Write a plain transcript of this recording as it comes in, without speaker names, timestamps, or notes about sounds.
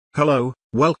Hello,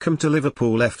 welcome to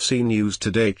Liverpoolfc News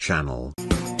Today channel.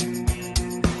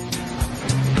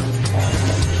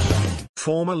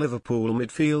 Former Liverpool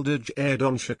midfielder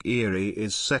Xherdan Shaqiri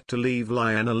is set to leave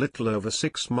Lyon a little over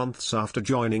 6 months after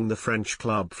joining the French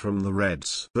club from the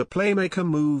Reds. The playmaker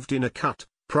moved in a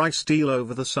cut-price deal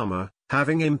over the summer,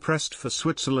 having impressed for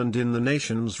Switzerland in the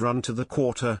nation's run to the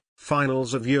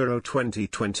quarter-finals of Euro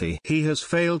 2020. He has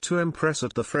failed to impress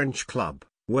at the French club,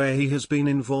 where he has been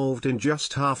involved in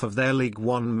just half of their Ligue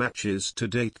 1 matches to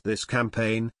date this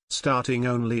campaign, starting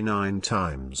only 9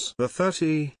 times. The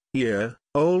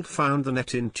 30-year-old found the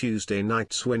net in Tuesday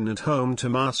night's win at home to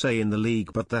Marseille in the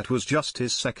league, but that was just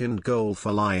his second goal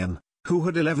for Lyon, who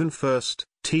had 11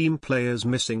 first-team players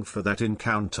missing for that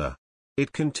encounter.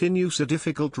 It continues a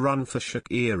difficult run for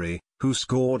Shaqiri, who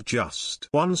scored just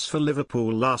once for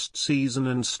Liverpool last season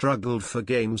and struggled for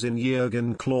games in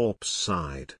Jurgen Klopp's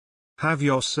side. Have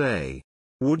your say.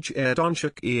 Would Xherdan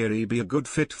Shaqiri be a good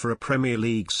fit for a Premier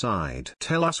League side?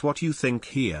 Tell us what you think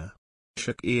here.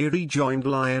 Shaqiri joined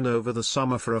Lyon over the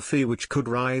summer for a fee which could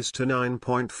rise to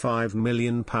 £9.5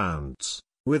 million,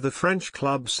 with the French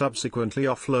club subsequently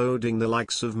offloading the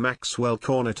likes of Maxwell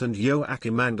Cornet and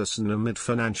Joachim Andersen amid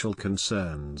financial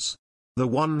concerns. The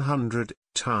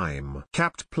 100-time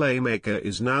capped playmaker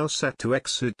is now set to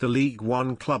exit the Ligue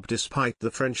 1 club despite the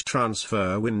French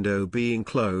transfer window being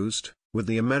closed, with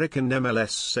the American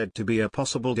MLS said to be a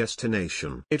possible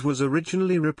destination. It was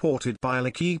originally reported by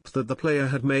L'Équipe that the player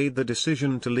had made the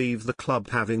decision to leave the club,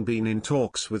 having been in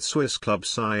talks with Swiss club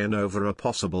Lyon over a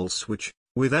possible switch,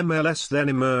 with MLS then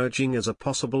emerging as a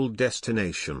possible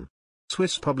destination.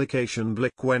 Swiss publication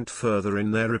Blick went further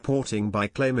in their reporting by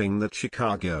claiming that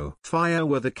Chicago Fire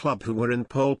were the club who were in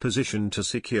pole position to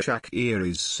secure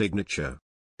Shaqiri's signature.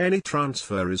 Any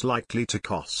transfer is likely to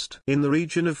cost in the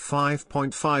region of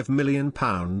 £5.5 million,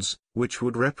 which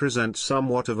would represent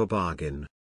somewhat of a bargain.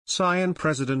 Lyon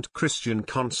president Christian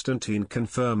Constantine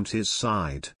confirmed his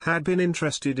side had been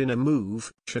interested in a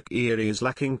move. Shaqiri is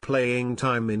lacking playing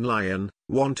time in Lyon,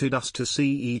 wanted us to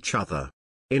see each other.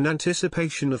 In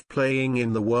anticipation of playing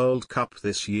in the World Cup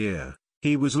this year,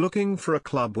 he was looking for a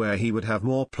club where he would have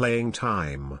more playing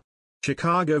time.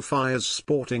 Chicago Fire's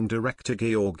sporting director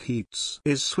Georg Heitz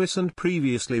is Swiss and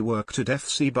previously worked at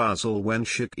FC Basel when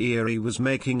Shaqiri was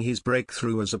making his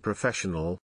breakthrough as a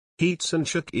professional. Heitz and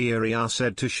Shaqiri are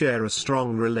said to share a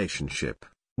strong relationship,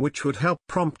 which would help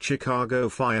prompt Chicago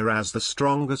Fire as the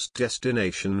strongest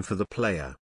destination for the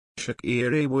player.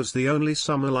 Shaqiri was the only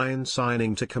summer Lyon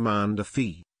signing to command a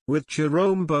fee, with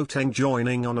Jerome Boateng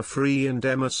joining on a free and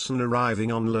Emerson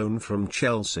arriving on loan from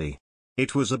Chelsea.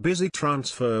 It was a busy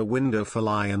transfer window for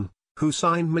Lyon, who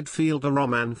signed midfielder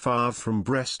Romain Favre from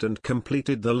Brest and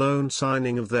completed the loan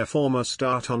signing of their former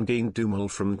star Tanguy Ndombele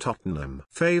from Tottenham.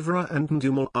 Favre and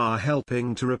Ndombele are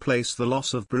helping to replace the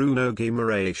loss of Bruno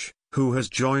Guimaraes, who has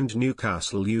joined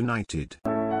Newcastle United.